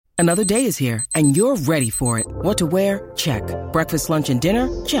Another day is here, and you're ready for it. What to wear? Check. Breakfast, lunch, and dinner?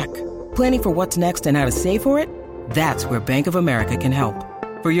 Check. Planning for what's next and how to save for it? That's where Bank of America can help.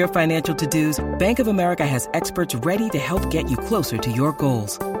 For your financial to-dos, Bank of America has experts ready to help get you closer to your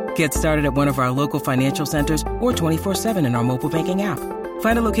goals. Get started at one of our local financial centers or 24/7 in our mobile banking app.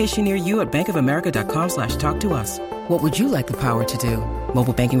 Find a location near you at bankofamerica.com/talktous. What would you like the power to do?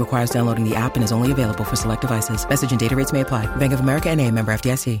 Mobile banking requires downloading the app and is only available for select devices. Message and data rates may apply. Bank of America N.A., member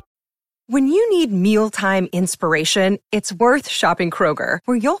FDIC. When you need mealtime inspiration, it's worth shopping Kroger,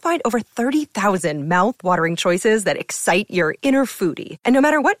 where you'll find over 30,000 mouth-watering choices that excite your inner foodie. And no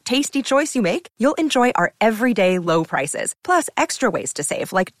matter what tasty choice you make, you'll enjoy our everyday low prices, plus extra ways to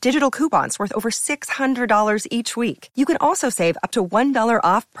save, like digital coupons worth over $600 each week. You can also save up to $1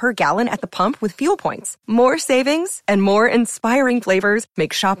 off per gallon at the pump with fuel points. More savings and more inspiring flavors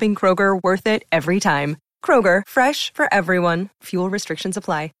make shopping Kroger worth it every time. Kroger, fresh for everyone. Fuel restrictions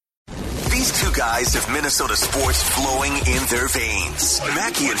apply. These two guys have Minnesota sports flowing in their veins.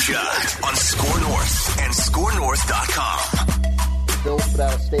 Mackey and Judd on Score North and ScoreNorth.com. Bill put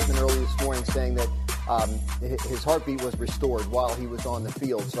out a statement early this morning saying that his heartbeat was restored while he was on the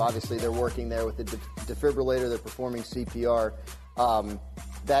field. So obviously they're working there with the defibrillator. They're performing CPR.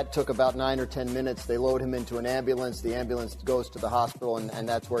 That took about 9 or 10 minutes. They load him into an ambulance. The ambulance goes to the hospital, and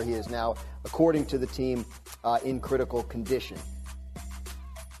that's where he is now, according to the team, in critical condition.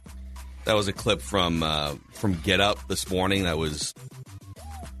 That was a clip from Get Up this morning. That was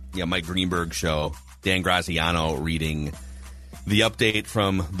Mike Greenberg show. Dan Graziano reading the update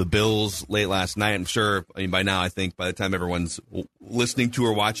from the Bills late last night. I'm sure, by now, I think by the time everyone's listening to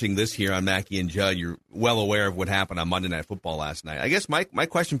or watching this here on Mackey and Judd, you're well aware of what happened on Monday Night Football last night. I guess my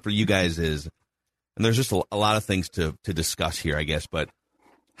question for you guys is, and there's just a lot of things to discuss here, I guess, but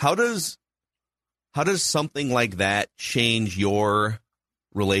how does something like that change your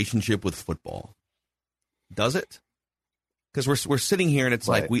relationship with football? Does it? Because we're sitting here and it's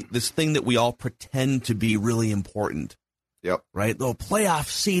right. like this thing that we all pretend to be really important. Yep. Right? The playoff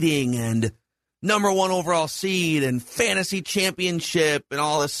seeding and number 1 overall seed and fantasy championship and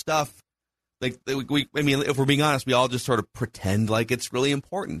all this stuff. Like if we're being honest, we all just sort of pretend like it's really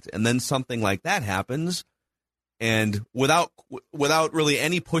important, and then something like that happens, and without really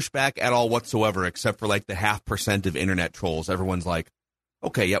any pushback at all whatsoever, except for like the 0.5% of internet trolls, everyone's like,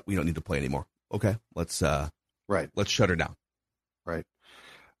 okay, yep, we don't need to play anymore. Okay, let's shut her down. Right.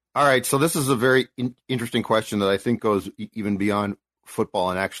 All right, so this is a very interesting question that I think goes even beyond football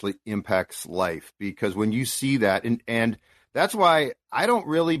and actually impacts life, because when you see that, and that's why I don't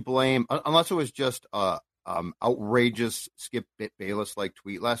really blame, unless it was just a outrageous Skip Bayless-like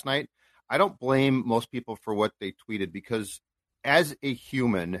tweet last night, I don't blame most people for what they tweeted, because as a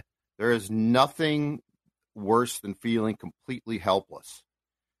human, there is nothing worse than feeling completely helpless.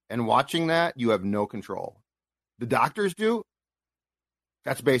 And watching that, you have no control. The doctors do.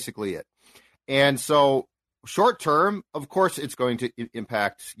 That's basically it. And so short term, of course, it's going to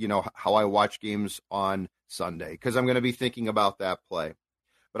impact, how I watch games on Sunday, because I'm going to be thinking about that play.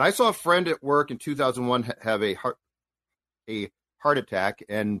 But I saw a friend at work in 2001 have a heart attack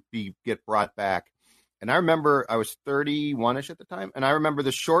and get brought back. And I remember I was 31-ish at the time, and I remember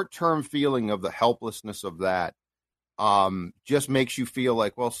the short-term feeling of the helplessness of that just makes you feel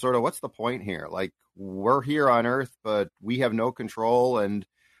like, well, sort of, what's the point here? Like, we're here on Earth, but we have no control. And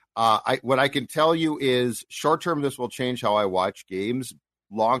what I can tell you is short-term, this will change how I watch games.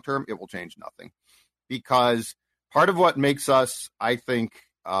 Long-term, it will change nothing. Because part of what makes us, I think,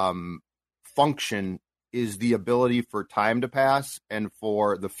 function is the ability for time to pass and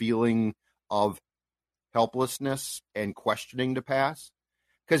for the feeling of helplessness and questioning to pass.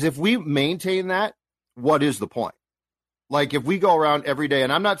 Because if we maintain that, what is the point? Like, if we go around every day,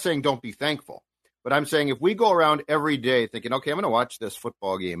 and I'm not saying don't be thankful, but I'm saying if we go around every day thinking, okay, I'm going to watch this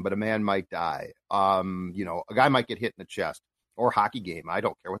football game, but a man might die, a guy might get hit in the chest, or hockey game, I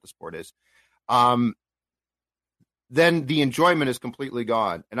don't care what the sport is, then the enjoyment is completely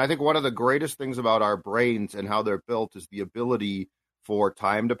gone. And I think one of the greatest things about our brains and how they're built is the ability for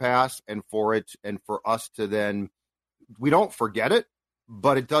time to pass and for us to then, we don't forget it,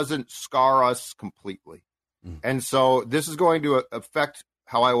 but it doesn't scar us completely. And so this is going to affect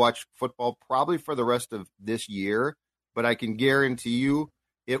how I watch football probably for the rest of this year, but I can guarantee you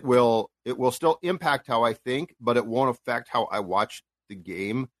it will still impact how I think, but it won't affect how I watch the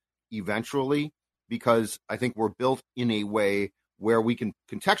game eventually, because I think we're built in a way where we can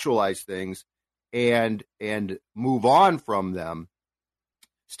contextualize things and move on from them,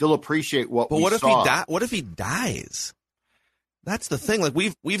 still appreciate what we saw. But what if he dies? That's the thing. Like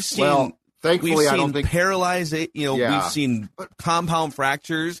we've seen. Well, thankfully, we've seen I don't think paralyzed. We've seen compound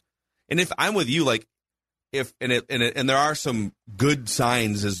fractures And if I'm with you, like and there are some good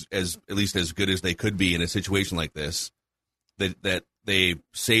signs as at least as good as they could be in a situation like this, that they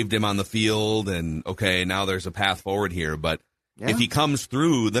saved him on the field and okay, now there's a path forward here. But if he comes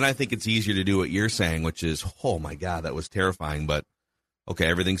through, then I think it's easier to do what you're saying, which is, oh my God, that was terrifying. But okay,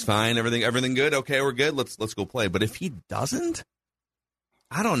 everything's fine, everything good. Okay, we're good. Let's go play. But if he doesn't,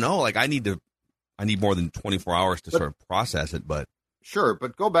 I don't know. Like I need more than 24 hours to sort of process it. But sure,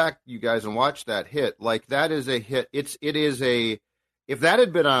 but go back, you guys, and watch that hit. Like that is a hit. If that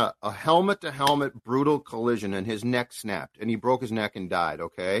had been a helmet to helmet brutal collision and his neck snapped and he broke his neck and died,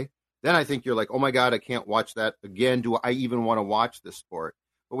 okay, then I think you're like, oh my God, I can't watch that again. Do I even want to watch this sport?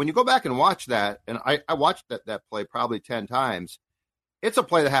 But when you go back and watch that, and I watched that play probably 10 times, it's a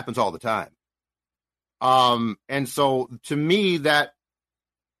play that happens all the time. And so to me that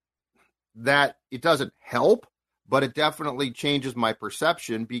it doesn't help, but it definitely changes my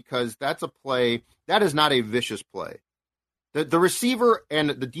perception because that's a play that is not a vicious play. The receiver and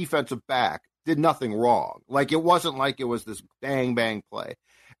the defensive back did nothing wrong. Like it wasn't like it was this bang bang play.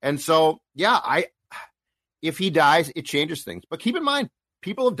 And so, yeah, if he dies, it changes things. But keep in mind,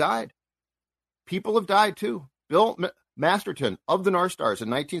 people have died. People have died too. Bill Masterton of the North Stars in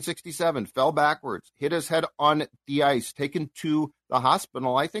 1967 fell backwards, hit his head on the ice, taken to the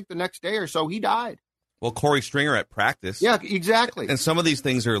hospital. I think the next day or so he died. Well, Corey Stringer at practice. Yeah, exactly. And some of these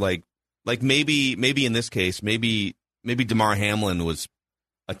things are like maybe in this case, maybe Damar Hamlin was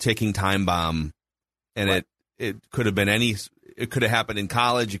a ticking time bomb, and right. it could have been it could have happened in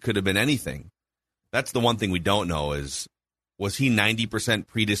college. It could have been anything. That's the one thing we don't know was he 90%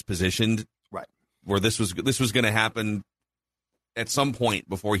 predispositioned, right? Where this was going to happen at some point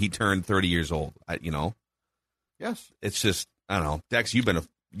before he turned 30 years old. Yes. It's just I don't know. Dex, you've been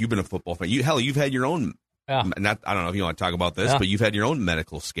a football fan. You've had your own. Yeah. I don't know if you want to talk about this, but you've had your own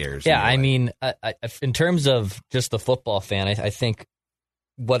medical scares. Yeah, I mean, in terms of just the football fan, I think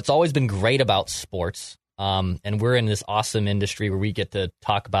what's always been great about sports, and we're in this awesome industry where we get to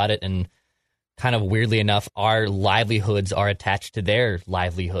talk about it, and kind of weirdly enough, our livelihoods are attached to their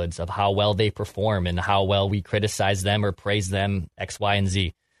livelihoods of how well they perform and how well we criticize them or praise them, X, Y, and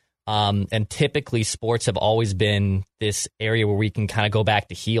Z. And typically sports have always been this area where we can kind of go back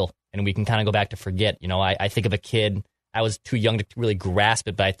to heal and we can kind of go back to forget. I think of a kid, I was too young to really grasp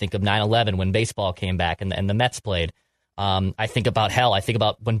it, but I think of 9/11 when baseball came back and the Mets played. I think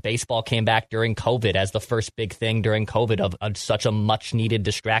about when baseball came back during COVID as the first big thing during COVID of such a much needed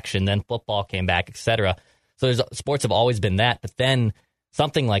distraction. Then football came back, etc. So sports have always been that. But then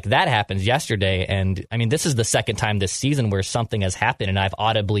something like that happens yesterday. And I mean, this is the second time this season where something has happened and I've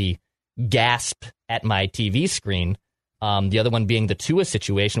audibly gasped at my TV screen. The other one being the Tua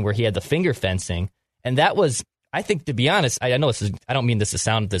situation where he had the finger fencing. And that was, I think, to be honest, I know I don't mean this to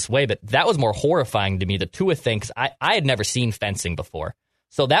sound this way, but that was more horrifying to me, the Tua thing, because I had never seen fencing before.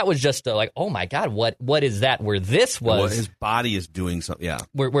 So that was just like, oh my God, what is that? Where this was, well, his body is doing something, yeah.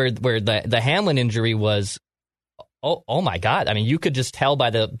 Where the Hamlin injury was, oh my God. I mean, you could just tell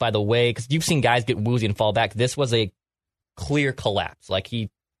by the way, because you've seen guys get woozy and fall back. This was a clear collapse. Like he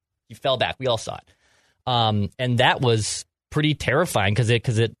fell back. We all saw it. And that was pretty terrifying because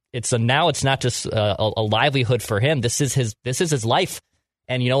now it's not just a livelihood for him. This is his life.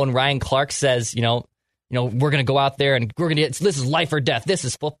 And when Ryan Clark says, we're going to go out there and this is life or death. This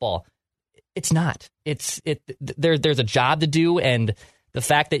is football. It's not. There's a job to do, and the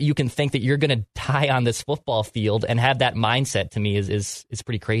fact that you can think that you're going to die on this football field and have that mindset, to me is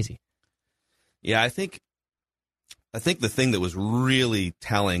pretty crazy. Yeah, I think the thing that was really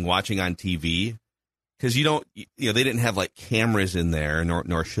telling watching on TV, because they didn't have like cameras in there,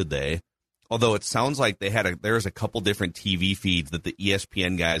 nor should they. Although it sounds like there was a couple different TV feeds that the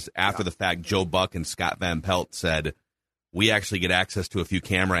ESPN guys, after the fact, Joe Buck and Scott Van Pelt said, we actually get access to a few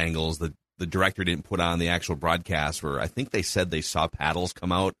camera angles that the director didn't put on the actual broadcast, where I think they said they saw paddles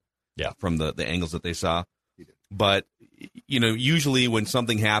come out from the angles that they saw. But, usually when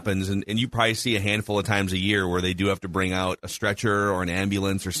something happens, and you probably see a handful of times a year where they do have to bring out a stretcher or an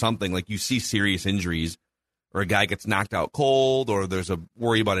ambulance or something, like you see serious injuries or a guy gets knocked out cold or there's a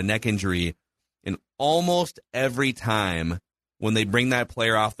worry about a neck injury. And almost every time when they bring that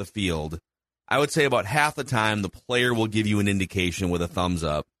player off the field, I would say about half the time the player will give you an indication with a thumbs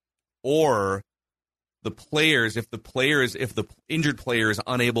up, or the players, if the injured player is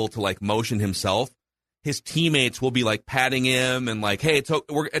unable to like motion himself, his teammates will be like patting him and like, hey, it's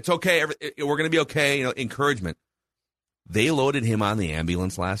okay. We're going to be okay. Encouragement. They loaded him on the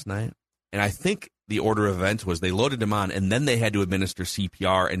ambulance last night. And I think the order of events was they loaded him on and then they had to administer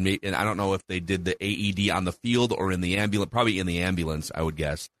CPR. And I don't know if they did the AED on the field or in the ambulance, probably in the ambulance, I would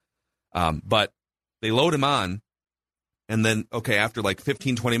guess. But they load him on, and then, okay, after like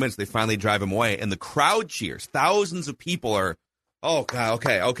 15, 20 minutes, they finally drive him away, and the crowd cheers. Thousands of people are, oh, God,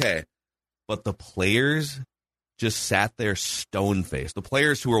 okay. But the players just sat there stone-faced. The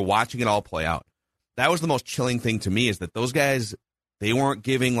players who were watching it all play out. That was the most chilling thing to me, is that those guys, they weren't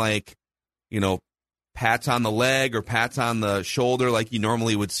giving, like, pats on the leg or pats on the shoulder like you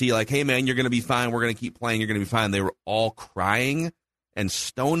normally would see, like, hey, man, you're going to be fine. We're going to keep playing. You're going to be fine. They were all crying and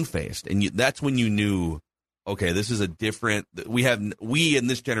stone-faced. And that's when you knew, okay, this is a different – we in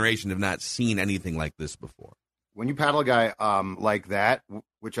this generation have not seen anything like this before. When you paddle a guy like that,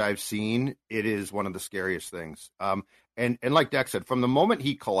 which I've seen, it is one of the scariest things. And like Dex said, from the moment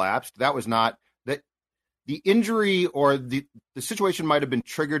he collapsed, that was not – that the injury or the situation might have been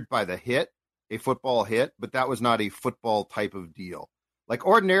triggered by the hit, a football hit, but that was not a football type of deal. Like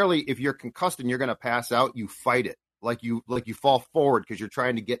ordinarily, if you're concussed and you're going to pass out, you fight it. Like you fall forward because you're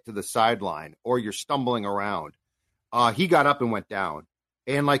trying to get to the sideline or you're stumbling around. He got up and went down,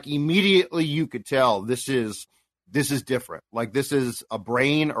 and like immediately you could tell this is different. Like this is a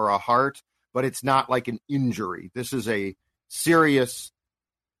brain or a heart, but it's not like an injury. This is a serious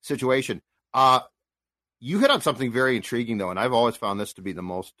situation. You hit on something very intriguing though, and I've always found this to be the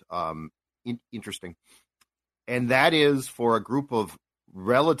most interesting. And that is for a group of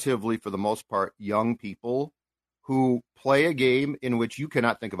relatively, for the most part, young people who play a game in which you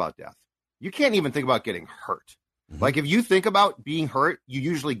cannot think about death. You can't even think about getting hurt. Mm-hmm. Like if you think about being hurt, you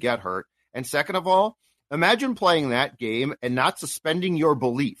usually get hurt. And second of all, imagine playing that game and not suspending your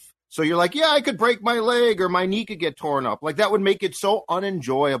belief. So you're like, yeah, I could break my leg or my knee could get torn up. Like that would make it so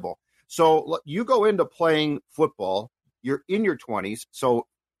unenjoyable. So you go into playing football, you're in your 20s. So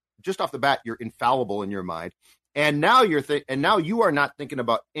just off the bat, you're infallible in your mind. And now now you are not thinking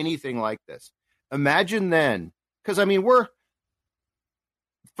about anything like this. Imagine then, because I mean, we're,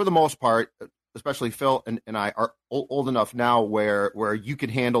 for the most part, especially Phil and I are old enough now where you can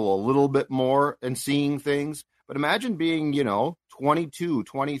handle a little bit more and seeing things. But imagine being, 22,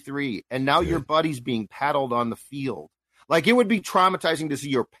 23, and now your buddy's being paddled on the field. Like it would be traumatizing to see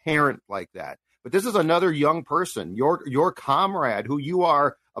your parent like that. But this is another young person, your comrade who you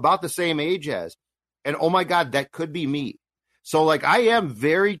are about the same age as. And oh my God, that could be me. So like I am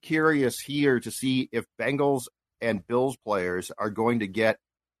very curious here to see if Bengals and Bills players are going to get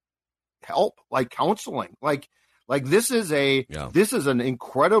help, like counseling. Like this is an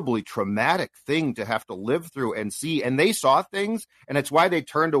incredibly traumatic thing to have to live through and see. And they saw things, and it's why they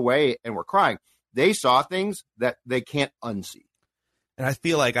turned away and were crying. They saw things that they can't unsee. And I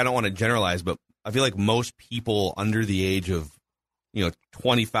feel like, I don't want to generalize, but I feel like most people under the age of,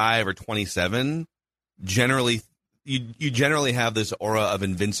 25 or 27 generally, you generally have this aura of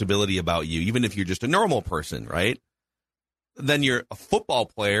invincibility about you, even if you're just a normal person, right? Then you're a football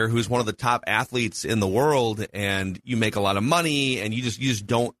player who's one of the top athletes in the world, and you make a lot of money, and you just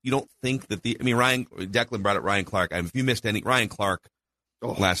don't think that Declan brought up Ryan Clark. If you missed any Ryan Clark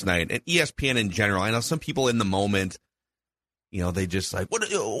last night, and ESPN in general, I know some people in the moment, they just like, what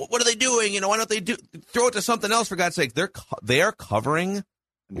are they doing? Why don't they throw it to something else, for God's sake? They are covering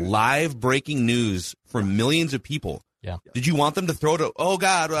live breaking news for millions of people. Yeah. Did you want them to throw to, oh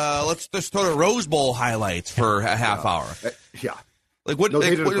God, let's just throw to Rose Bowl highlights for a half hour? Yeah. Like what? No,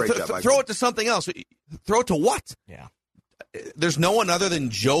 throw it to something else. Throw it to what? Yeah. There's no one other than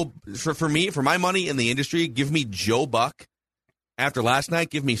Joe. For me, for my money in the industry, give me Joe Buck. After last night,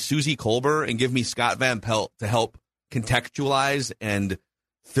 give me Susie Colbert and give me Scott Van Pelt to help contextualize and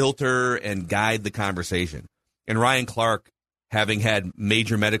filter and guide the conversation. And Ryan Clark, having had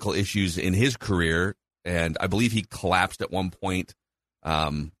major medical issues in his career, and I believe he collapsed at one point. I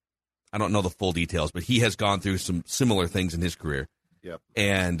don't know the full details, but he has gone through some similar things in his career. Yep.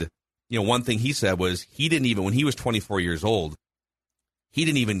 And, one thing he said was he didn't even, when he was 24 years old, he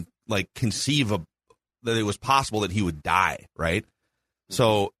didn't even conceive of that it was possible that he would die, right? Mm-hmm.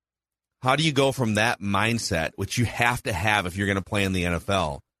 So how do you go from that mindset, which you have to have if you're going to play in the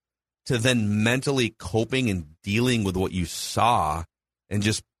NFL, to then mentally coping and dealing with what you saw and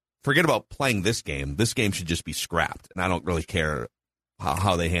just forget about playing this game? This game should just be scrapped, and I don't really care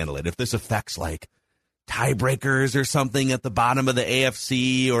how they handle it. If this affects tiebreakers or something at the bottom of the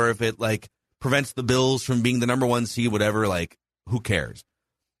AFC, or if it prevents the Bills from being the number one seed, whatever, who cares?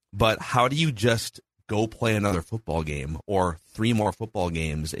 But how do you just go play another football game or 3 more football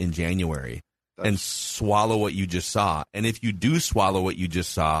games in January and swallow what you just saw? And if you do swallow what you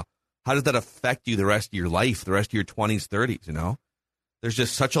just saw, how does that affect you the rest of your life, the rest of your 20s, 30s, There's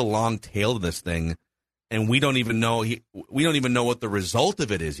just such a long tail to this thing, and we don't even know what the result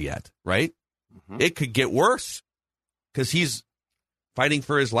of it is yet, right? Mm-hmm. It could get worse because he's fighting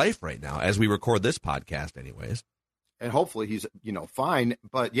for his life right now as we record this podcast anyways. And hopefully he's, fine.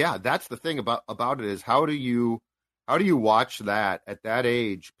 But yeah, that's the thing about it is how do you watch that at that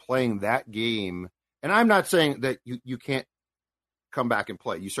age playing that game? And I'm not saying that you can't come back and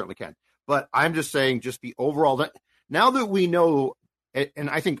play. You certainly can. But I'm just saying just the overall, now that we know, and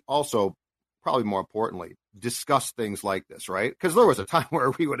I think also probably more importantly, discuss things like this, right? Because there was a time where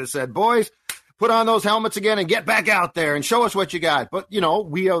we would have said, boys, put on those helmets again and get back out there and show us what you got. But,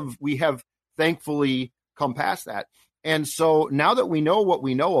 we have thankfully come past that. And so now that we know what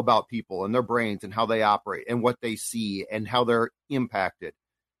we know about people and their brains and how they operate and what they see and how they're impacted,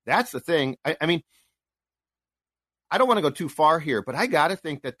 that's the thing. I mean, I don't want to go too far here, but I got to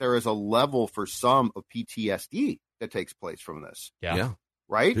think that there is a level for some of PTSD that takes place from this. Yeah.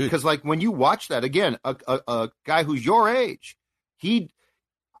 Right? Because like when you watch that, again, a guy who's your age,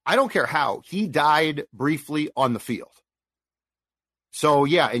 I don't care how, he died briefly on the field. So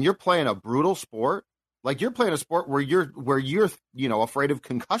yeah, and you're playing a brutal sport. Like you're playing a sport where you're afraid of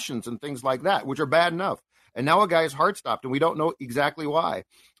concussions and things like that, which are bad enough. And now a guy's heart stopped and we don't know exactly why.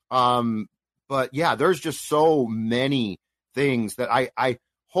 But yeah, there's just so many things that I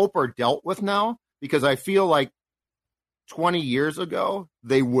hope are dealt with now, because I feel like 20 years ago,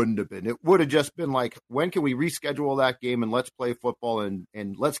 they wouldn't have been. It would have just been like, when can we reschedule that game and let's play football and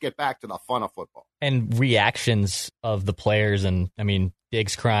let's get back to the fun of football. And reactions of the players. And I mean,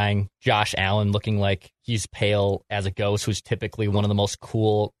 Diggs crying, Josh Allen looking like he's pale as a ghost, who's typically one of the most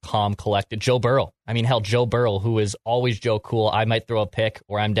cool, calm, collected. Joe Burrow. I mean, hell, Joe Burrow, who is always Joe Cool. I might throw a pick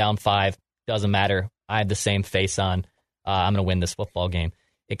or I'm down 5. Doesn't matter. I have the same face on. I'm going to win this football game.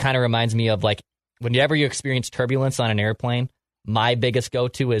 It kind of reminds me of like, whenever you experience turbulence on an airplane, my biggest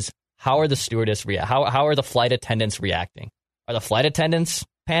go-to is, how are the stewardess how are the flight attendants reacting? Are the flight attendants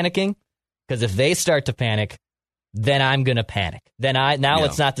panicking? Because if they start to panic, then I'm going to panic. Then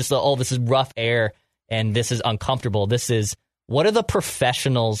it's not this, this is rough air and this is uncomfortable. This is, what are the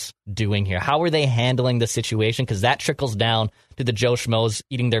professionals doing here? How are they handling the situation? Because that trickles down to the Joe Schmoes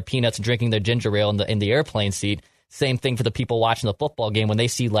eating their peanuts and drinking their ginger ale in the airplane seat. Same thing for the people watching the football game when they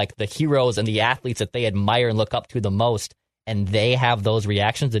see like the heroes and the athletes that they admire and look up to the most, and they have those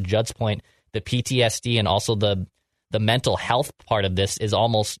reactions. To Judd's point, the PTSD and also the mental health part of this is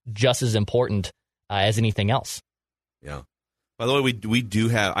almost just as important as anything else. Yeah. By the way, we do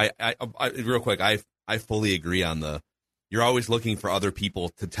have. I real quick. I fully agree on the. You're always looking for other people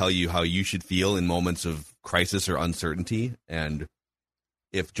to tell you how you should feel in moments of crisis or uncertainty, and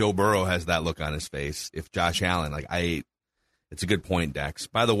if Joe Burrow has that look on his face, if Josh Allen, it's a good point, Dex.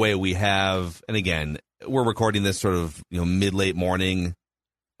 By the way, we have, and again, we're recording this sort of mid-late morning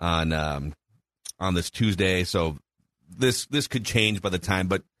on this Tuesday, so this could change by the time,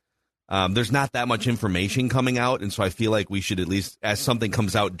 but there's not that much information coming out, and so I feel like we should at least, as something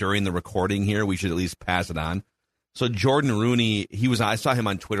comes out during the recording here, we should at least pass it on. So Jordan Rooney, I saw him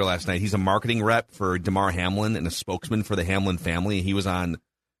on Twitter last night. He's a marketing rep for Damar Hamlin and a spokesman for the Hamlin family. He was on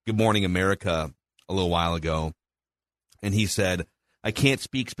Good Morning America a little while ago, and he said, I can't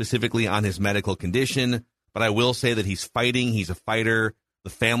speak specifically on his medical condition, but I will say that he's fighting. He's a fighter. The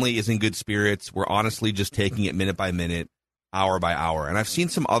family is in good spirits. We're honestly just taking it minute by minute, hour by hour. And I've seen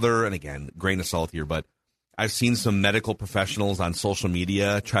some other, and again, grain of salt here, but I've seen some medical professionals on social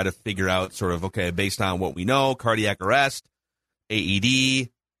media try to figure out sort of, okay, based on what we know, cardiac arrest, AED,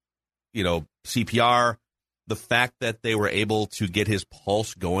 CPR, the fact that they were able to get his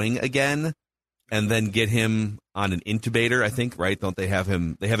pulse going again and then get him on an intubator, I think, right? Don't they have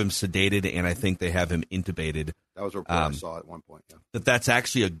him sedated, and I think they have him intubated. That was a report I saw at one point, yeah. That's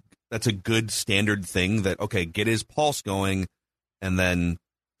actually that's a good standard thing that, okay, get his pulse going, and then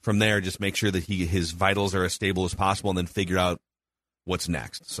from there, just make sure that his vitals are as stable as possible, and then figure out what's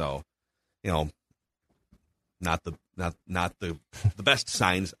next. So, not the best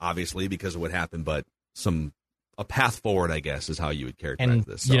signs, obviously, because of what happened, but a path forward, I guess, is how you would characterize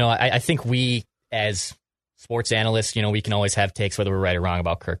this. So. I think we as sports analysts, we can always have takes whether we're right or wrong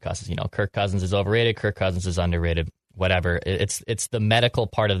about Kirk Cousins. Kirk Cousins is overrated, Kirk Cousins is underrated, whatever. It's the medical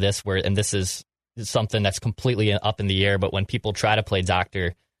part of this and this is something that's completely up in the air. But when people try to play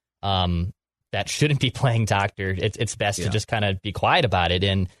doctor, that shouldn't be playing doctor. It's best to just kind of be quiet about it.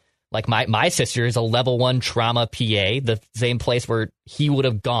 And like my sister is a level 1 trauma PA. The same place where he would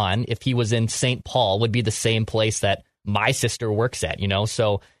have gone if he was in St. Paul would be the same place that my sister works at,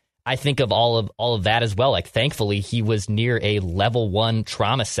 So I think of all of that as well. Like, thankfully, he was near a level 1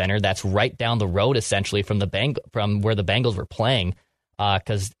 trauma center that's right down the road, essentially, from where the Bengals were playing,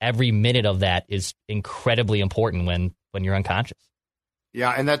 because every minute of that is incredibly important when you're unconscious.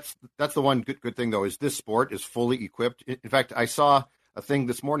 Yeah, and that's the one good thing, though, is this sport is fully equipped. In fact, I saw a thing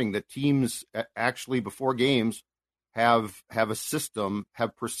this morning that teams actually before games have a system,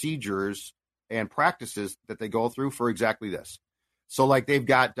 have procedures and practices that they go through for exactly this. So like they've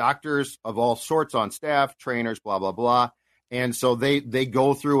got doctors of all sorts on staff, trainers, blah, blah, blah. And so they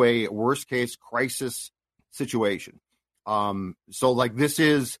go through a worst case crisis situation. So like this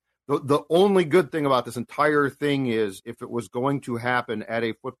is the only good thing about this entire thing is if it was going to happen at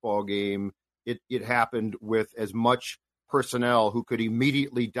a football game, it happened with as much personnel who could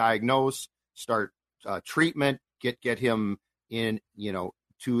immediately diagnose, start treatment, get him in,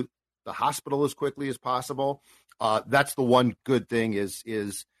 to the hospital as quickly as possible. That's the one good thing is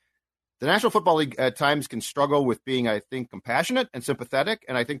the National Football League at times can struggle with being, I think, compassionate and sympathetic.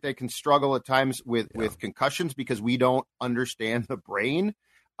 And I think they can struggle at times with concussions because we don't understand the brain.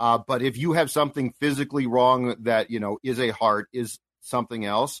 But if you have something physically wrong that, is a heart, is something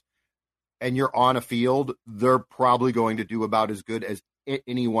else, and you're on a field, they're probably going to do about as good as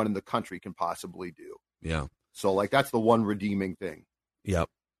anyone in the country can possibly do. Yeah. So, like, that's the one redeeming thing. Yep.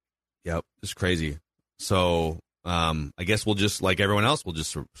 It's crazy. So, I guess we'll just, like everyone else, we'll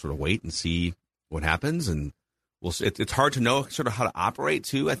just sort of wait and see what happens. And it's hard to know sort of how to operate,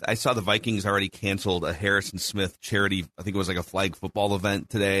 too. I saw the Vikings already canceled a Harrison Smith charity. I think it was like a flag football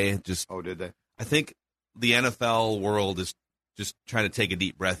event today. Oh, did they? I think the NFL world is just trying to take a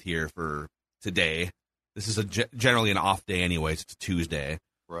deep breath here for today. This is generally an off day anyways. It's a Tuesday.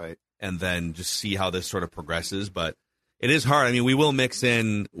 Right. And then just see how this sort of progresses. But it is hard. I mean, we will mix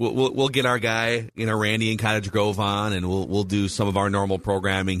in. We'll get our guy, Randy in Cottage Grove on, and we'll do some of our normal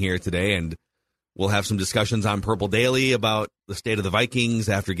programming here today, and we'll have some discussions on Purple Daily about the state of the Vikings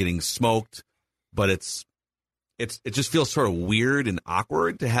after getting smoked. But it just feels sort of weird and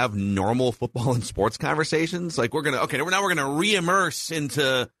awkward to have normal football and sports conversations. Like we're gonna re-immerse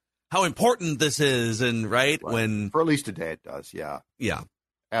into how important this is, and right when for at least today it does. Yeah,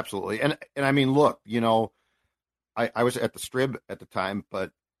 absolutely. And I mean, look, I was at the Strib at the time,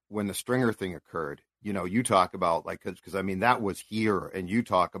 but when the Stringer thing occurred, you talk about because I mean that was here, and you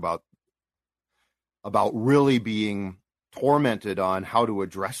talk about really being tormented on how to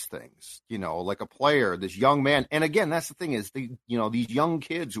address things, like a player, this young man. And again, that's the thing is these young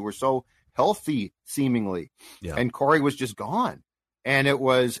kids who were so healthy seemingly, and Corey was just gone. And it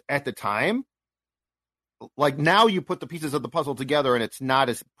was at the time, like now you put the pieces of the puzzle together and it's not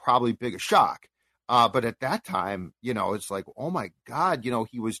as probably big a shock. But at that time, it's like, oh my God,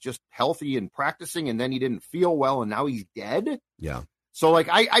 he was just healthy and practicing and then he didn't feel well and now he's dead. Yeah. So like,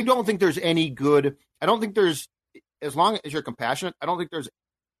 I don't think there's any good, I don't think there's, as long as you're compassionate, I don't think there's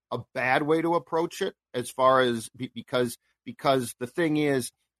a bad way to approach it as far as, because the thing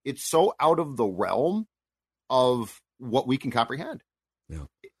is, it's so out of the realm of what we can comprehend. Yeah.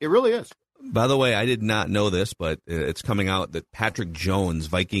 It really is. By the way, I did not know this, but it's coming out that Patrick Jones,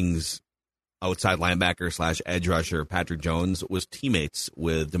 Vikings outside linebacker / edge rusher Patrick Jones, was teammates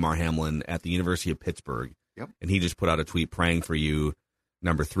with Damar Hamlin at the University of Pittsburgh. Yep. And he just put out a tweet praying for you.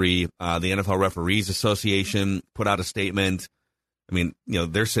 Number 3, the NFL Referees Association put out a statement. I mean,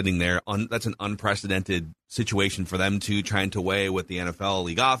 they're sitting there. That's an unprecedented situation for them too, trying to weigh what the NFL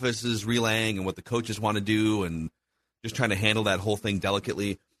league office is relaying and what the coaches want to do, and just trying to handle that whole thing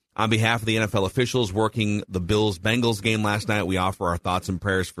delicately. On behalf of the NFL officials working the Bills-Bengals game last night, we offer our thoughts and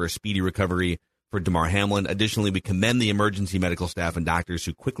prayers for a speedy recovery for Damar Hamlin. Additionally, we commend the emergency medical staff and doctors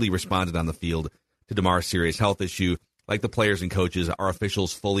who quickly responded on the field to Damar's serious health issue. Like the players and coaches, our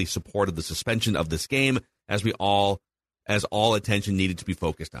officials fully supported the suspension of this game as all attention needed to be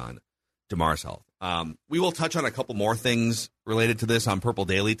focused on Damar's health. We will touch on a couple more things related to this on Purple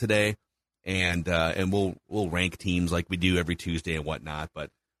Daily today, and we'll rank teams like we do every Tuesday and whatnot. But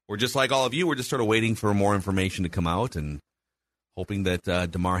we're just like all of you. We're just sort of waiting for more information to come out and hoping that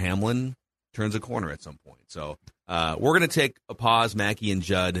Damar Hamlin turns a corner at some point. So we're going to take a pause, Mackie and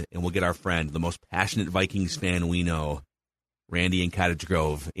Judd, and we'll get our friend, the most passionate Vikings fan we know, Randy in Cottage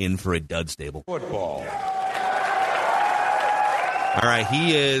Grove, in for a dud stable. Football. All right,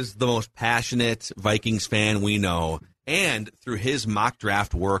 he is the most passionate Vikings fan we know, and through his mock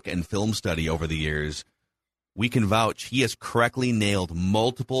draft work and film study over the years, we can vouch he has correctly nailed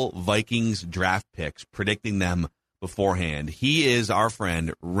multiple Vikings draft picks, predicting them beforehand. He is our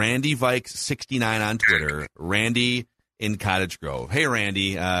friend, Randy Vikes69 on Twitter, Randy in Cottage Grove. Hey,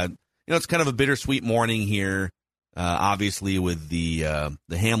 Randy. It's kind of a bittersweet morning here, obviously, with the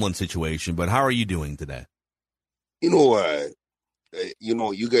Hamlin situation, but how are you doing today? You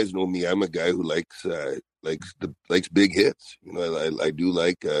guys know me. I'm a guy who likes big hits. I do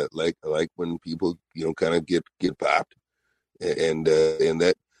like when people kind of get popped, and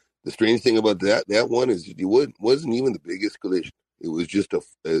that the strange thing about that one is it wasn't even the biggest collision. It was just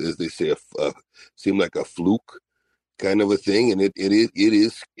as they say, seemed like a fluke kind of a thing, and it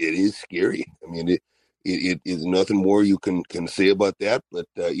is scary. I mean, it is nothing more you can say about that. But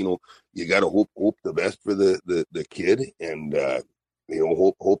you got to hope the best for the kid, and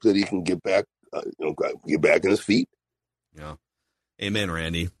hope that he can get back on his feet. Yeah, amen,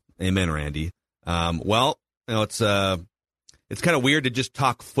 Randy. Amen, Randy. Well, it's kind of weird to just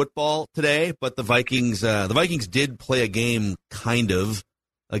talk football today, but the Vikings did play a game kind of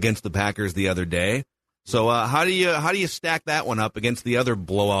against the Packers the other day. So how do you stack that one up against the other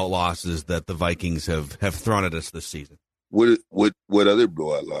blowout losses that the Vikings have thrown at us this season? What other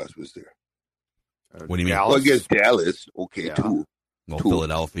blowout loss was there? What do you mean? Well, against Dallas, okay, yeah. Two.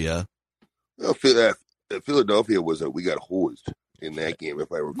 Philadelphia. Well, Philadelphia we got hosed in that game,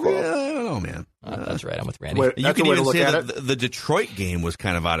 if I recall. Yeah, I don't know, man. That's right. I'm with Randy. You could even say that the Detroit game was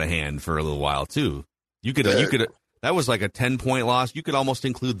kind of out of hand for a little while too. You could that was like a 10-point loss. You could almost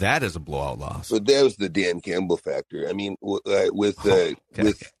include that as a blowout loss. But that was the Dan Campbell factor. I mean, with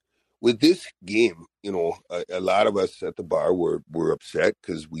this game, a lot of us at the bar were upset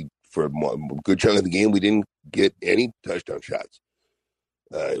because for a good chunk of the game we didn't get any touchdown shots.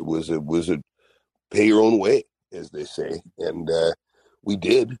 It was a pay your own way, as they say, and we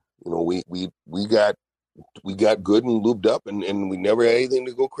did. We got good and lubed up, and we never had anything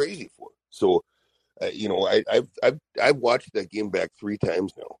to go crazy for. So, I've watched that game back 3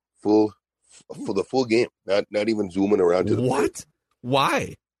 times now, for the full game, not even zooming around to the what? Play.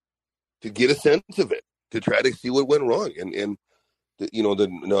 Why? To get a sense of it, to try to see what went wrong, and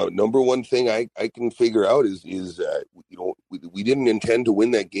the number one thing I can figure out is we didn't intend to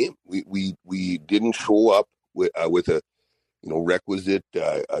win that game. We didn't show up with a requisite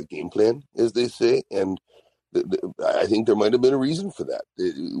game plan, as they say, and I think there might have been a reason for that.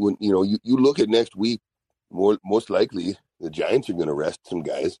 When you look at next week, most likely the Giants are going to rest some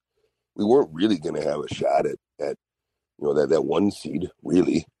guys. We weren't really going to have a shot at that 1 seed,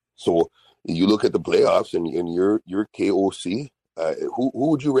 really. So you look at the playoffs, and you're KOC. Who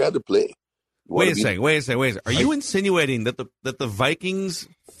would you rather play? Wait a second. Are you insinuating that the Vikings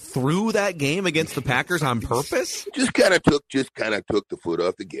threw that game against the Packers on purpose? Just kind of took the foot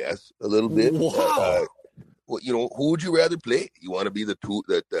off the gas a little bit. Wow. Who would you rather play? You want to be the 2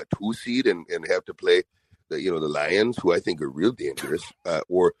 seed and have to play the Lions, who I think are real dangerous,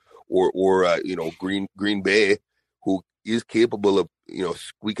 or Green Bay, who is capable of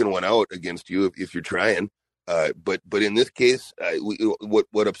squeaking one out against you if you're trying. But in this case,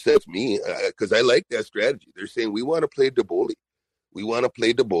 what upsets me, because I like that strategy. They're saying we want to play DeBolle. We want to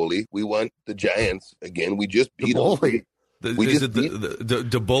play DeBolle. We want the Giants again. We just beat them.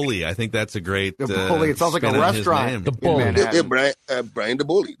 DeBolle. I think that's a great. DeBolle. It sounds like a restaurant. Brian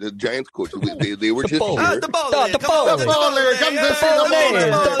DeBolle, the Giants coach. They were just here. DeBolle.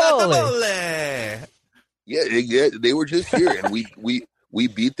 Yeah, they were just here, and we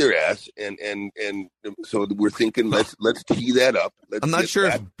beat their ass, and so we're thinking let's tee that up. I'm not sure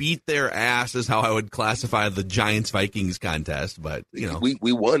if beat their ass is how I would classify the Giants Vikings contest, but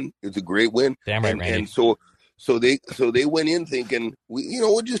we won. It's a great win. Damn right, Randy. And so they went in thinking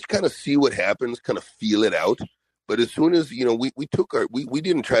we'll just kind of see what happens, kind of feel it out. But as soon as we took we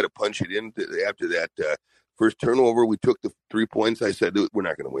didn't try to punch it in after that first turnover. We took the 3 points. I said we're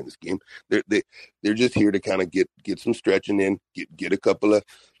not going to win this game. They're just here to kind of get some stretching in, get a couple of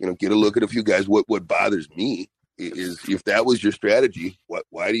get a look at a few guys. What bothers me is if that was your strategy,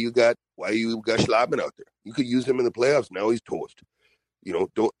 why you got Schlabman out there? You could use him in the playoffs. Now he's toast.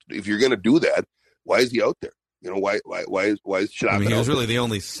 Don't if you're going to do that, why is he out there? Why is Schlabman? I mean, he was really the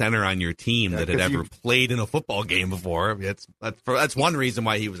only center on your team that had ever played in a football game before. That's one reason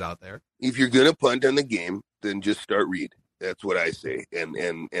why he was out there. If you're going to punt on the game, then just start Reed. That's what I say.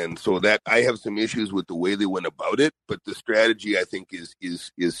 And so that I have some issues with the way they went about it, but the strategy I think is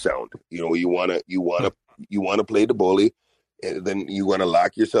sound. You want to play the bully, and then you want to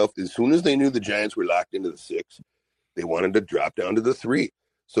lock yourself. As soon as they knew the Giants were locked into the 6, they wanted to drop down to the 3.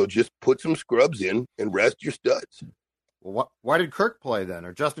 So just put some scrubs in and rest your studs. Well, why did Kirk play then,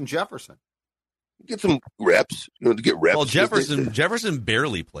 or Justin Jefferson? Get some reps, to get reps. Well, Jefferson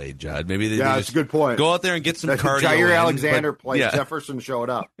barely played, Judd. Maybe that's a good point. Go out there and get some cardio. Jair Alexander played. Yeah. Jefferson showed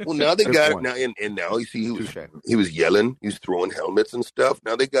up. Well, now they got it now, and now you see he was yelling, he was throwing helmets and stuff.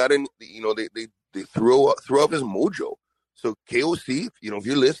 Now they got in, they threw off his mojo. So KOC, if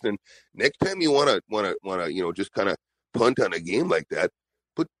you're listening, next time you wanna just kind of punt on a game like that,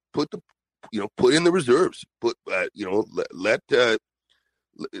 put in the reserves.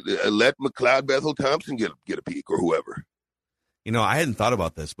 Let McLeod Bethel Thompson get a peek, or whoever. I hadn't thought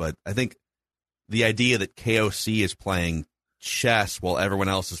about this, but I think the idea that KOC is playing chess while everyone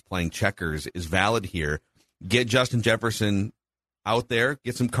else is playing checkers is valid here. Get Justin Jefferson out there,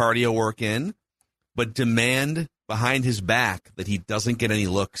 get some cardio work in, but demand behind his back that he doesn't get any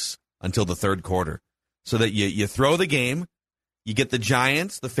looks until the third quarter, so that you throw the game, you get the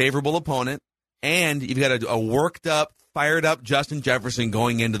Giants, the favorable opponent, and you've got a worked up, fired up Justin Jefferson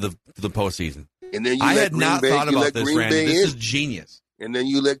going into the postseason. And then I had not thought about this, Randy. This is genius. And then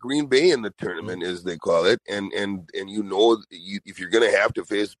you let Green Bay in the tournament, as they call it, and if you're going to have to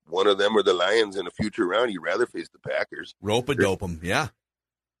face one of them or the Lions in a future round, you'd rather face the Packers. Rope-a-dope them, yeah.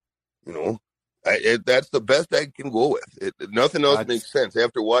 That's the best I can go with. Nothing else makes sense.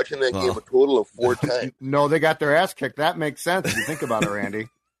 After watching that game a total of 4 times. No, they got their ass kicked. That makes sense if you think about it, Randy.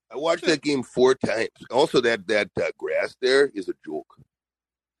 I watched that game 4 times. Also, that grass there is a joke.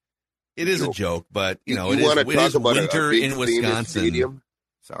 It is a joke, but it is about winter in Wisconsin. Stadium.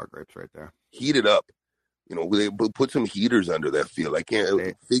 Sour grapes right there. Heat it up. They put some heaters under that field. I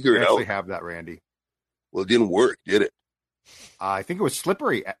can't figure it out. They have that, Randy. Well, it didn't work, did it? I think it was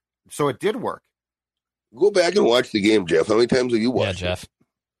slippery, so it did work. Go back and watch the game, Jeff. How many times have you watched Jeff.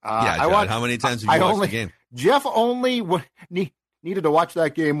 Jeff. How many times have you watched the game? Jeff only needed to watch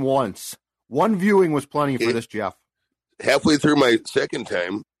that game once. One viewing was plenty for this, Jeff. Halfway through my second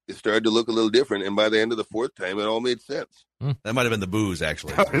time, it started to look a little different, and by the end of the fourth time, it all made sense. That might have been the booze,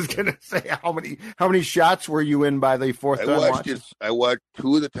 actually. I was going to say, how many shots were you in by the fourth time? I watched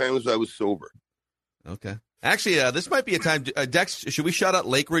 2 of the times I was sober. Okay. Actually, this might be a time. Dex, should we shout out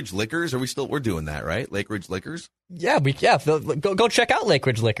Lake Ridge Liquors? We're doing that, right? Lake Ridge Liquors? Yeah, go check out Lake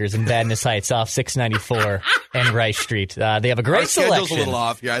Ridge Liquors in Vadnais Heights off 694 and Rice Street. They have a great selection. Schedule's a little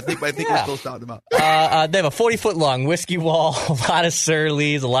off here. I think we're still talking about. They have a 40-foot long whiskey wall, a lot of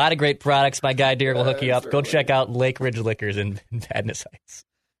Surly's, a lot of great products. My guy Derek will hook you up. Go check out Lake Ridge Liquors in Vadnais Heights.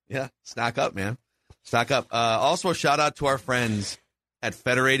 Yeah, stock up, man. Stock up. Also, shout out to our friends at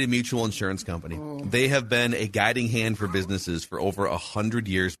Federated Mutual Insurance Company. They have been a guiding hand for businesses for over 100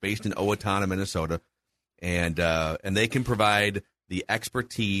 years, based in Owatonna, Minnesota, and they can provide the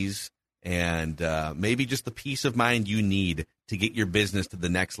expertise and maybe just the peace of mind you need to get your business to the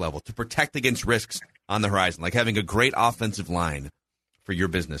next level, to protect against risks on the horizon, like having a great offensive line for your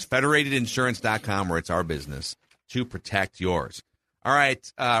business. FederatedInsurance.com, where it's our business to protect yours. All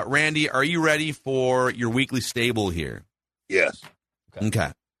right, Randy, are you ready for your weekly stable here? Yes.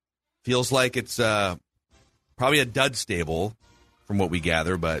 Okay. Feels like it's probably a dud stable from what we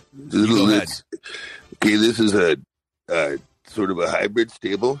gather, but go ahead. Okay, this is a sort of a hybrid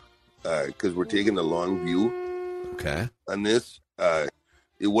stable because we're taking a long view on this.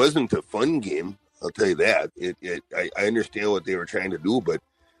 It wasn't a fun game, I'll tell you that. I understand what they were trying to do, but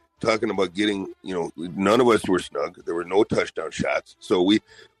talking about getting, none of us were snug. There were no touchdown shots. So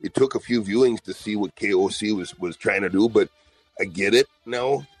it took a few viewings to see what KOC was trying to do, but I get it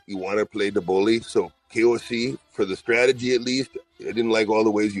now. You want to play the bully. So KOC, for the strategy at least, I didn't like all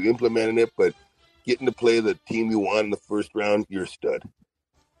the ways you implemented it, but getting to play the team you want in the first round, you're a stud.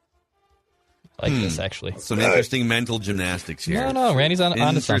 I like this, actually. Some interesting mental gymnastics here. No, Randy's on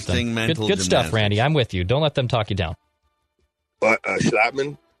to something. Good stuff, Randy. I'm with you. Don't let them talk you down. But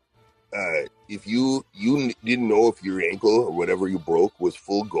Schlattman, if you didn't know if your ankle or whatever you broke was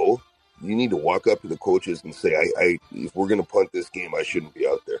full go, you need to walk up to the coaches and say, if we're going to punt this game, I shouldn't be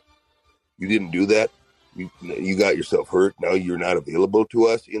out there. You didn't do that. You got yourself hurt. Now you're not available to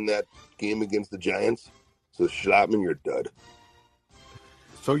us in that game against the Giants. So, Schlattman, you're a dud.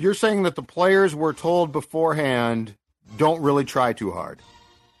 So you're saying that the players were told beforehand, don't really try too hard.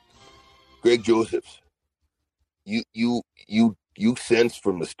 Greg Josephs, you sensed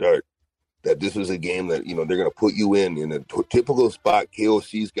from the start that this was a game that, they're going to put you in a typical spot.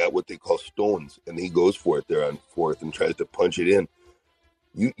 KOC's got what they call stones, and he goes for it there on fourth and tries to punch it in.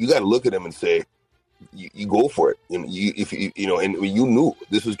 You got to look at him and say, you go for it. And you knew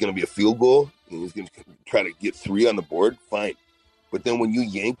this was going to be a field goal, and he's going to try to get 3 on the board, fine. But then when you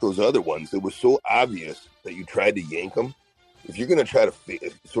yank those other ones, it was so obvious that you tried to yank them. If you're going to try to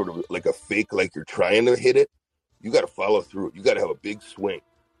sort of like a fake, like you're trying to hit it, you got to follow through. You got to have a big swing.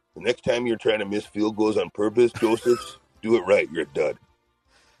 The next time you're trying to miss field goals on purpose, Josephs, do it right. You're a dud.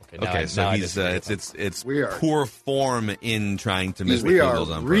 Okay, so he's it's poor form in trying to miss we field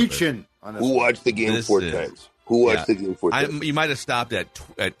goals on reaching purpose. Who watched the game 4 times? Who watched the game 4 times? You might have stopped at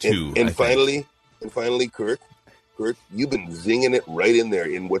 2. And finally, Kirk, you've been zinging it right in there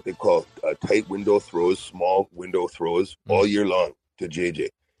in what they call tight window throws, small window throws all year long to JJ.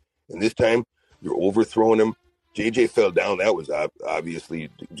 And this time, you're overthrowing him. JJ fell down. That was obviously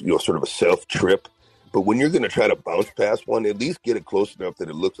sort of a self trip. But when you're going to try to bounce pass one, at least get it close enough that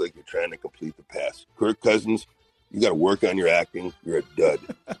it looks like you're trying to complete the pass. Kirk Cousins, You got to work on your acting. You're a dud.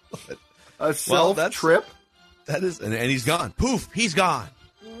 A self-trip? That is, and he's gone. Poof, he's gone.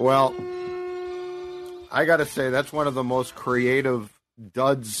 Well, I got to say, that's one of the most creative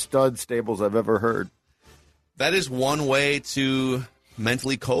stud stables I've ever heard. That is one way to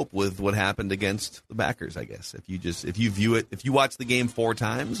mentally cope with what happened against the Packers, I guess. If you watch the game 4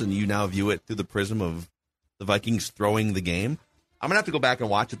 times and you now view it through the prism of the Vikings throwing the game, I'm going to have to go back and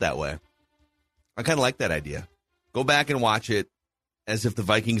watch it that way. I kind of like that idea. Go back and watch it as if the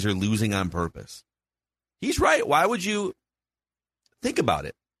Vikings are losing on purpose. He's right. Why would you think about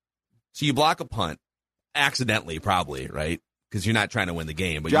it? So you block a punt, accidentally probably, right? Because you're not trying to win the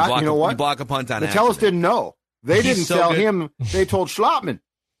game. But John, you block a punt on Metellus accident. didn't know. They didn't tell him. They told Schlotman.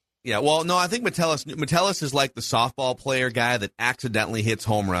 Yeah, well, no, I think Metellus is like the softball player guy that accidentally hits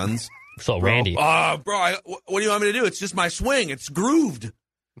home runs. So, Randy. What do you want me to do? It's just my swing. It's grooved.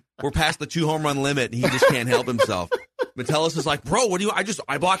 We're past the 2 home run limit, and he just can't help himself. Metellus is like, bro,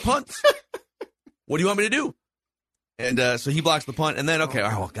 I block punts. What do you want me to do? And so he blocks the punt, and then, okay,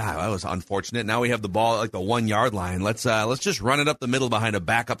 oh, God, that was unfortunate. Now we have the ball at like the 1 yard line. Let's just run it up the middle behind a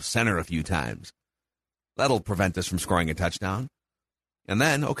backup center a few times. That'll prevent us from scoring a touchdown. And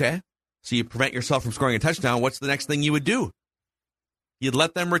then, okay, so you prevent yourself from scoring a touchdown. What's the next thing you would do? You'd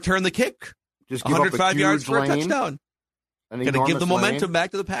let them return the kick. Just give 105 yards for a lane, touchdown. Got to give the momentum lane.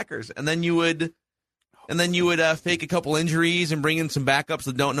 back to the Packers. And then you would fake a couple injuries and bring in some backups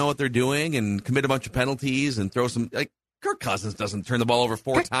that don't know what they're doing and commit a bunch of penalties and throw some, like, Kirk Cousins doesn't turn the ball over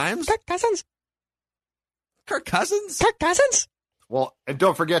 4 times. Kirk Cousins? Well, and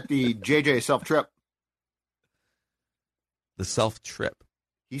don't forget the JJ self-trip. The self-trip.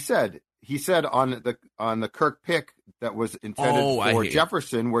 He said on the Kirk pick that was intended for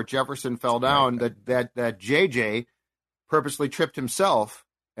Jefferson, where Jefferson fell down, that JJ purposely tripped himself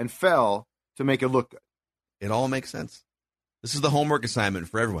and fell to make it look good. It all makes sense. This is the homework assignment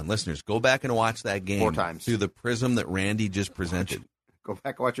for everyone. Listeners, go back and watch that game 4 times through the prism that Randy just presented. Go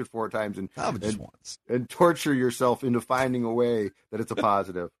back and watch it 4 times just once. And torture yourself into finding a way that it's a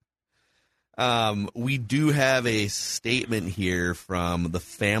positive. We do have a statement here from the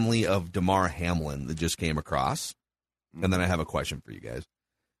family of Damar Hamlin that just came across. And then I have a question for you guys.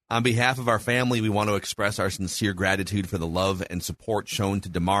 On behalf of our family, we want to express our sincere gratitude for the love and support shown to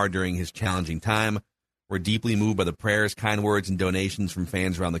Damar during his challenging time. We're deeply moved by the prayers, kind words, and donations from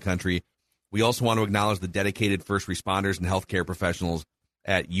fans around the country. We also want to acknowledge the dedicated first responders and healthcare professionals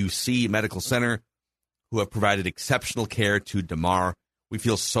at UC Medical Center who have provided exceptional care to Damar. We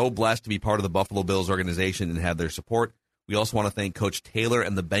feel so blessed to be part of the Buffalo Bills organization and have their support. We also want to thank Coach Taylor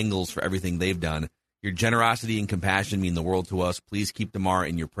and the Bengals for everything they've done. Your generosity and compassion mean the world to us. Please keep Damar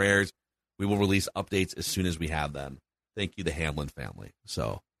in your prayers. We will release updates as soon as we have them. Thank you, the Hamlin family.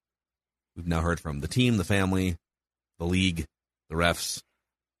 So we've now heard from the team, the family, the league, the refs.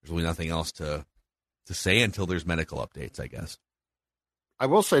 There's really nothing else to say until there's medical updates, I guess. I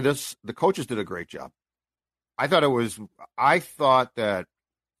will say this. The coaches did a great job. I thought that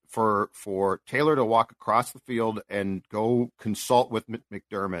for Taylor to walk across the field and go consult with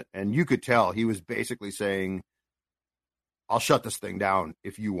McDermott, and you could tell he was basically saying, I'll shut this thing down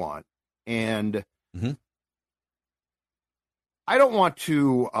if you want. And I don't want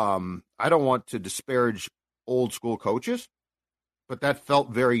to disparage old school coaches, but that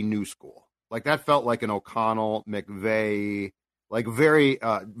felt very new school. Like that felt like an O'Connell, McVay, like very,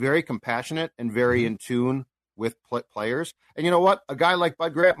 very compassionate and very in tune with players. And you know what? A guy like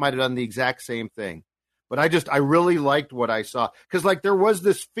Bud Grant might have done the exact same thing. But I really liked what I saw. Because, like, there was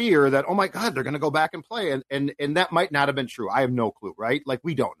this fear that, oh, my God, they're going to go back and play. And that might not have been true. I have no clue, right? Like,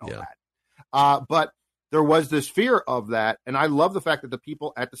 we don't know that. But there was this fear of that. And I love the fact that the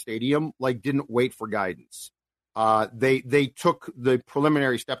people at the stadium, like, didn't wait for guidance. They took the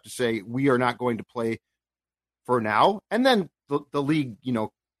preliminary step to say, we are not going to play for now. And then the league,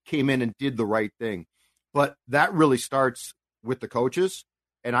 came in and did the right thing. But that really starts with the coaches,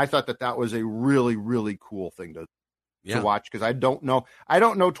 and I thought that was a really, really cool thing to watch because I don't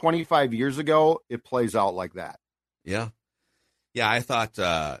know 25 years ago it plays out like that. Yeah, I thought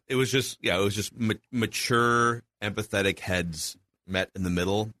it was just mature, empathetic heads met in the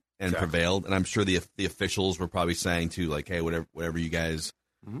middle and prevailed, and I'm sure the officials were probably saying too, like, hey, whatever you guys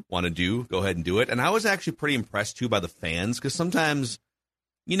want to do, go ahead and do it. And I was actually pretty impressed too by the fans because sometimes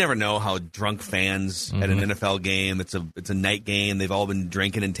you never know how drunk fans at an NFL game. It's a night game. They've all been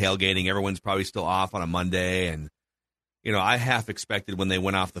drinking and tailgating. Everyone's probably still off on a Monday. And, I half expected when they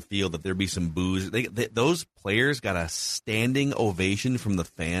went off the field that there'd be some booze. Those players got a standing ovation from the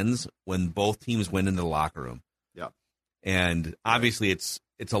fans when both teams went into the locker room. Yeah. And obviously it's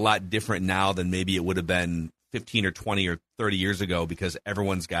a lot different now than maybe it would have been 15 or 20 or 30 years ago because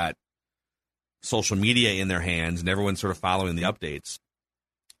everyone's got social media in their hands and everyone's sort of following the updates.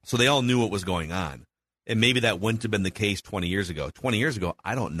 So they all knew what was going on. And maybe that wouldn't have been the case 20 years ago. 20 years ago,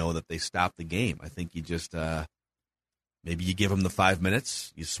 I don't know that they stopped the game. I think you just maybe you give them the 5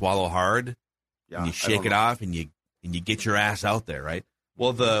 minutes, you swallow hard, and you shake it off, and you get your ass out there, right?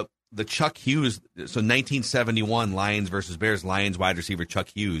 Well, the Chuck Hughes, so 1971 Lions versus Bears, Lions wide receiver Chuck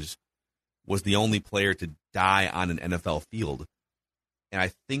Hughes was the only player to die on an NFL field. And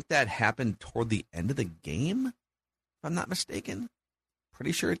I think that happened toward the end of the game, if I'm not mistaken.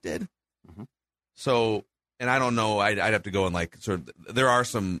 Pretty sure it did. Mm-hmm. So, and I don't know, I'd have to go and like sort of, there are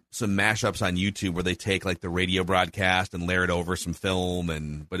some mashups on YouTube where they take like the radio broadcast and layer it over some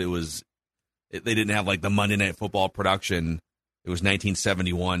film, but they didn't have like the Monday Night Football production. It was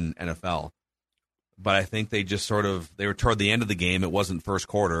 1971 NFL. But I think they just they were toward the end of the game. It wasn't first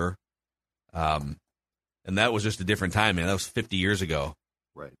quarter. And that was just a different time, man. That was 50 years ago.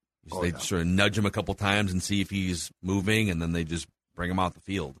 Right. They sort of nudge him a couple times and see if he's moving, and then they just bring him off the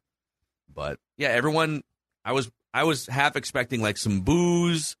field. But yeah, everyone, I was half expecting like some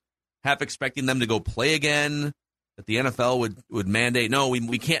boos, half expecting them to go play again, that the NFL would mandate, no,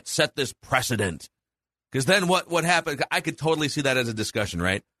 we can't set this precedent. Because then what happened? I could totally see that as a discussion,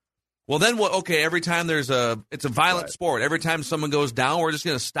 right? Well, then what? Okay, every time it's a violent sport. Every time someone goes down, we're just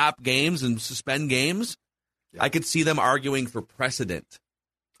going to stop games and suspend games. Yeah. I could see them arguing for precedent,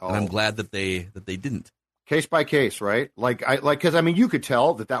 and I'm glad that they didn't. Case by case, right? Because I mean, you could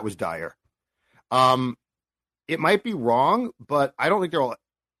tell that was dire. It might be wrong, but I don't think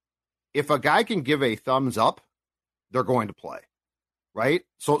if a guy can give a thumbs up, they're going to play. Right.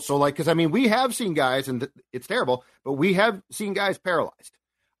 So because I mean, we have seen guys, and it's terrible, but we have seen guys paralyzed,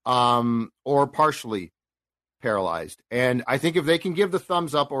 or partially paralyzed. And I think if they can give the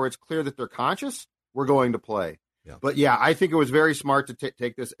thumbs up, or it's clear that they're conscious, we're going to play. Yeah. But yeah, I think it was very smart to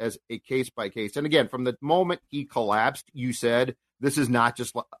take this as a case by case. And again, from the moment he collapsed, you said, this is not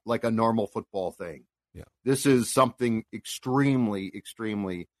just like a normal football thing. Yeah. This is something extremely,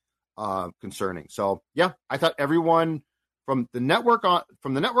 extremely concerning. So yeah, I thought everyone from the network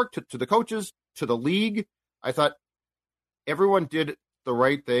to the coaches to the league, I thought everyone did the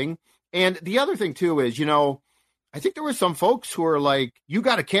right thing. And the other thing too is, I think there were some folks who are like, you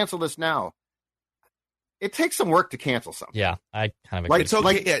got to cancel this now. It takes some work to cancel something. Yeah, I kind of agree. It's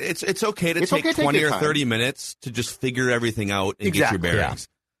okay. It's okay to take 20 or 30 minutes to just figure everything out and get your bearings.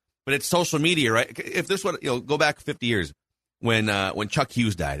 Yeah. But it's social media, right? If this one, go back 50 years when Chuck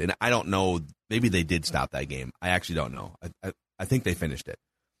Hughes died, and I don't know, maybe they did stop that game. I actually don't know. I think they finished it.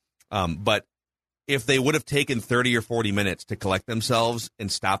 But if they would have taken 30 or 40 minutes to collect themselves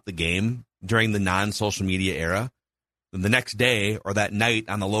and stop the game during the non-social media era, the next day or that night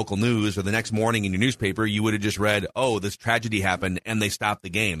on the local news or the next morning in your newspaper, you would have just read, oh, this tragedy happened and they stopped the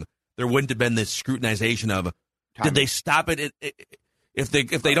game. There wouldn't have been this scrutinization of, did they stop it? If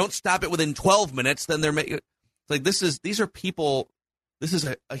they don't stop it within 12 minutes, then they're making like these are people. This is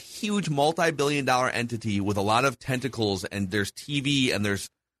a huge multi-billion-dollar entity with a lot of tentacles, and there's TV and there's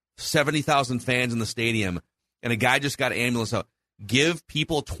 70,000 fans in the stadium, and a guy just got an ambulance out. Give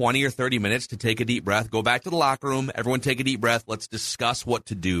people 20 or 30 minutes to take a deep breath. Go back to the locker room. Everyone take a deep breath. Let's discuss what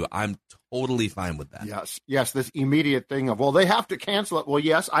to do. I'm totally fine with that. Yes. This immediate thing of, well, they have to cancel it. Well,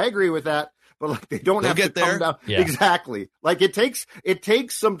 yes, I agree with that. But like they don't have to come down. Yeah. Exactly. Like it takes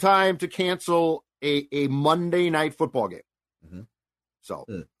some time to cancel a Monday night football game. Mm-hmm. So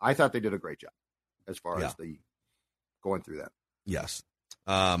I thought they did a great job as far as the going through that. Yes.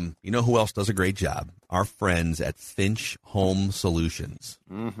 You know who else does a great job? Our friends at Finch Home Solutions.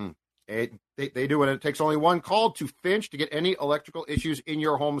 Mm-hmm. They do it. It takes only one call to Finch to get any electrical issues in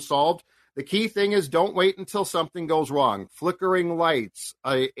your home solved. The key thing is don't wait until something goes wrong. Flickering lights,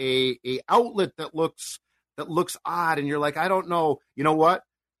 a outlet that looks odd, and you're like, I don't know. You know what?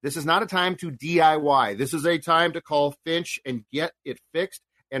 This is not a time to DIY. This is a time to call Finch and get it fixed.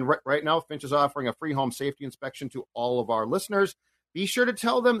 And right now, Finch is offering a free home safety inspection to all of our listeners. Be sure to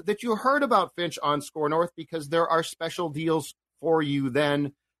tell them that you heard about Finch on Score North because there are special deals for you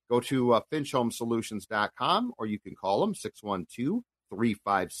then. Go to finchhomesolutions.com or you can call them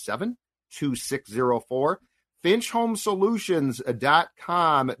 612-357-2604.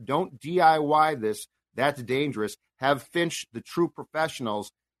 finchhomesolutions.com. Don't DIY this. That's dangerous. Have Finch, the true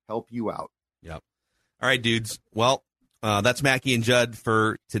professionals, help you out. Yep. All right, dudes. Well, that's Mackie and Judd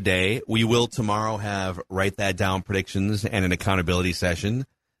for today. We will tomorrow have Write That Down predictions and an accountability session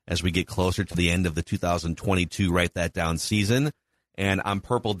as we get closer to the end of the 2022 Write That Down season. And on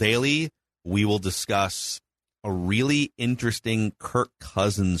Purple Daily, we will discuss a really interesting Kirk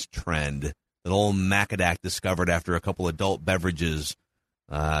Cousins trend that old Macadac discovered after a couple adult beverages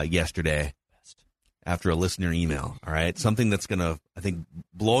yesterday after a listener email. All right, something that's going to, I think,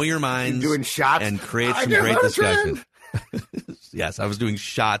 blow your minds. You're doing shots and create some great discussion. Yes, I was doing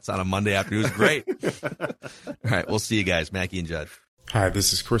shots on a Monday afternoon. It was great. All right, we'll see you guys, Mackey and Judd. Hi,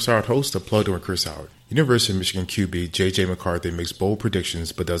 this is Chris Howard, host of Plugged In with Chris Howard. University of Michigan QB J.J. McCarthy makes bold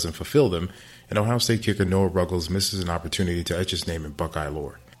predictions but doesn't fulfill them, and Ohio State kicker Noah Ruggles misses an opportunity to etch his name in Buckeye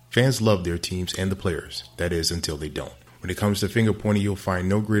lore. Fans love their teams and the players. That is, until they don't. When it comes to finger pointing, you'll find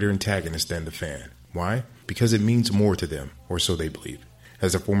no greater antagonist than the fan. Why? Because it means more to them, or so they believe.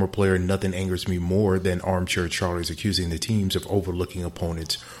 As a former player, nothing angers me more than armchair Charlies accusing the teams of overlooking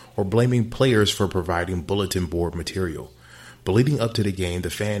opponents or blaming players for providing bulletin board material. But leading up to the game, the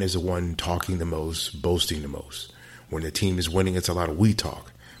fan is the one talking the most, boasting the most. When the team is winning, it's a lot of we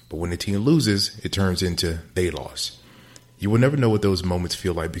talk. But when the team loses, it turns into they lost. You will never know what those moments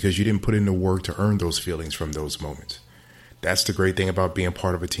feel like because you didn't put in the work to earn those feelings from those moments. That's the great thing about being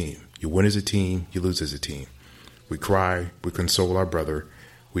part of a team. You win as a team, you lose as a team. We cry, we console our brother.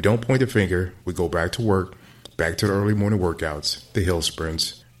 We don't point the finger, we go back to work, back to the early morning workouts, the hill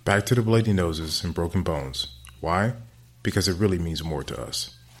sprints, back to the bloody noses and broken bones. Why? Because it really means more to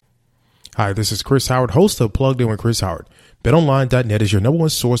us. Hi, this is Chris Howard, host of Plugged In with Chris Howard. BetOnline.net is your number one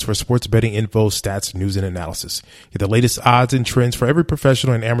source for sports betting info, stats, news, and analysis. Get the latest odds and trends for every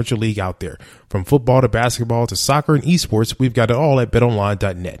professional and amateur league out there. From football to basketball to soccer and esports, we've got it all at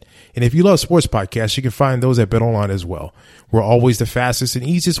BetOnline.net. And if you love sports podcasts, you can find those at BetOnline as well. We're always the fastest and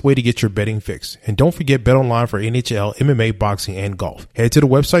easiest way to get your betting fix. And don't forget BetOnline for NHL, MMA, boxing, and golf. Head to the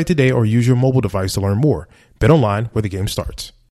website today or use your mobile device to learn more. BetOnline, where the game starts.